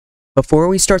Before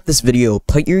we start this video,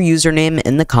 put your username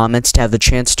in the comments to have the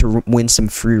chance to win some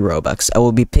free Robux. I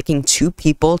will be picking 2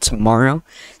 people tomorrow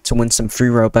to win some free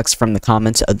Robux from the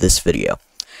comments of this video.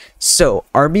 So,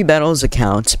 RB Battle's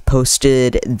account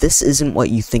posted "This Isn't What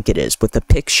You Think It Is" with a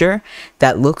picture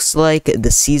that looks like the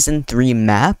Season 3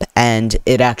 map, and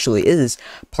it actually is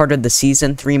part of the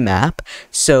Season 3 map.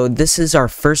 So this is our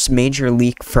first major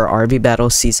leak for RB Battle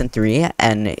Season 3,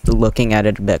 and looking at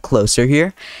it a bit closer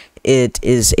here, it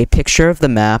is a picture of the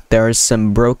map. There is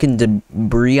some broken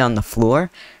debris on the floor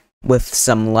with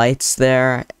some lights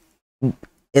there.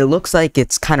 It looks like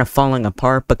it's kind of falling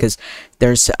apart because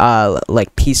there's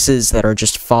like pieces that are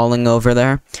just falling over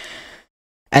there.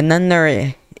 And then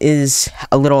there is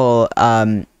a little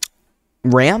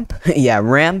ramp. Yeah,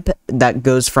 ramp that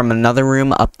goes from another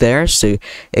room up there, so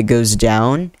it goes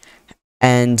down.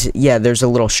 And yeah, there's a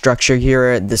little structure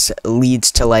here. This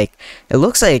leads to, like, it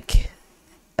looks like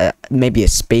maybe a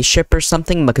spaceship or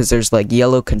something, because there's like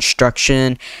yellow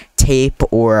construction tape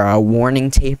or a warning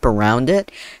tape around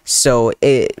it, so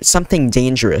something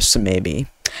dangerous maybe.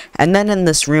 And then in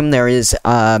this room there is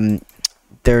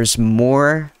there's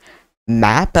more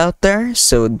map out there,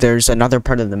 so there's another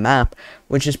part of the map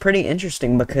which is pretty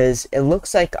interesting because it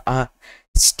looks like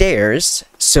stairs.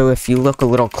 So if you look a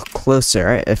little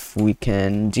closer, if we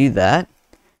can do that,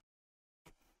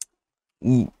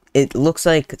 it looks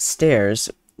like stairs.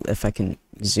 If I can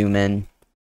zoom in.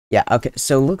 Yeah, okay,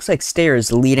 so it looks like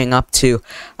stairs leading up to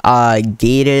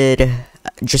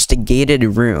just a gated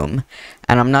room,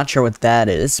 and I'm not sure what that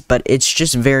is, but it's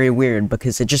just very weird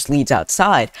because it just leads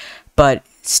outside, but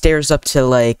stairs up to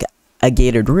like a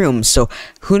gated room. So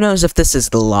who knows if this is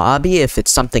the lobby, if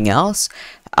it's something else,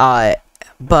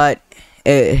 but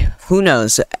who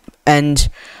knows. And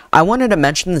I wanted to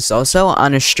mention this also.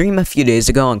 On a stream a few days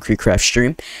ago, on kreekcraft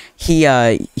stream,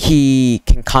 he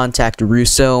can contact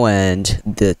Russo and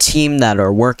the team that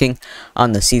are working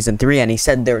on the Season 3, and he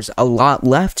said there's a lot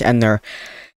left, and they're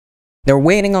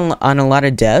waiting on a lot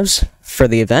of devs for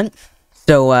the event.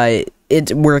 So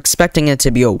we're expecting it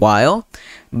to be a while,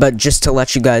 but just to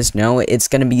let you guys know, it's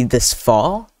going to be this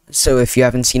fall. So if you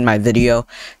haven't seen my video,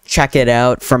 check it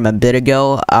out from a bit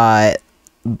ago.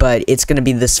 But it's going to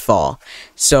be this fall.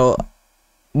 So,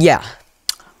 yeah,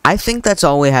 I think that's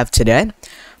all we have today.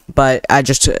 But I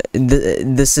just,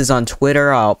 this is on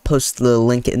Twitter. I'll post the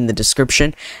link in the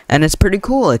description. And it's pretty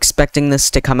cool. Expecting this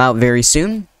to come out very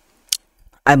soon.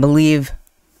 I believe,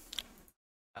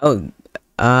 oh,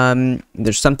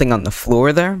 there's something on the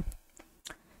floor there.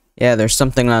 Yeah, there's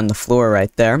something on the floor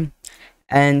right there.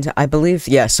 And I believe,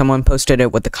 yeah, someone posted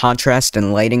it with the contrast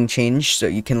and lighting change. So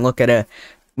you can look at it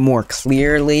more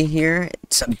clearly here.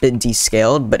 It's a bit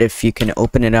descaled, but if you can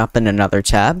open it up in another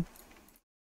tab,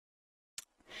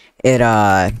 it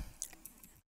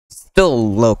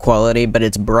still low quality, but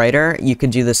it's brighter. You can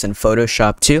do this in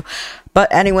Photoshop too.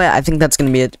 But anyway, I think that's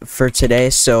gonna be it for today,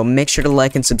 so make sure to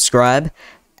like and subscribe,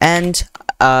 and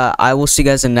I will see you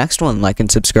guys in the next one. Like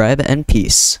and subscribe, and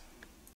peace.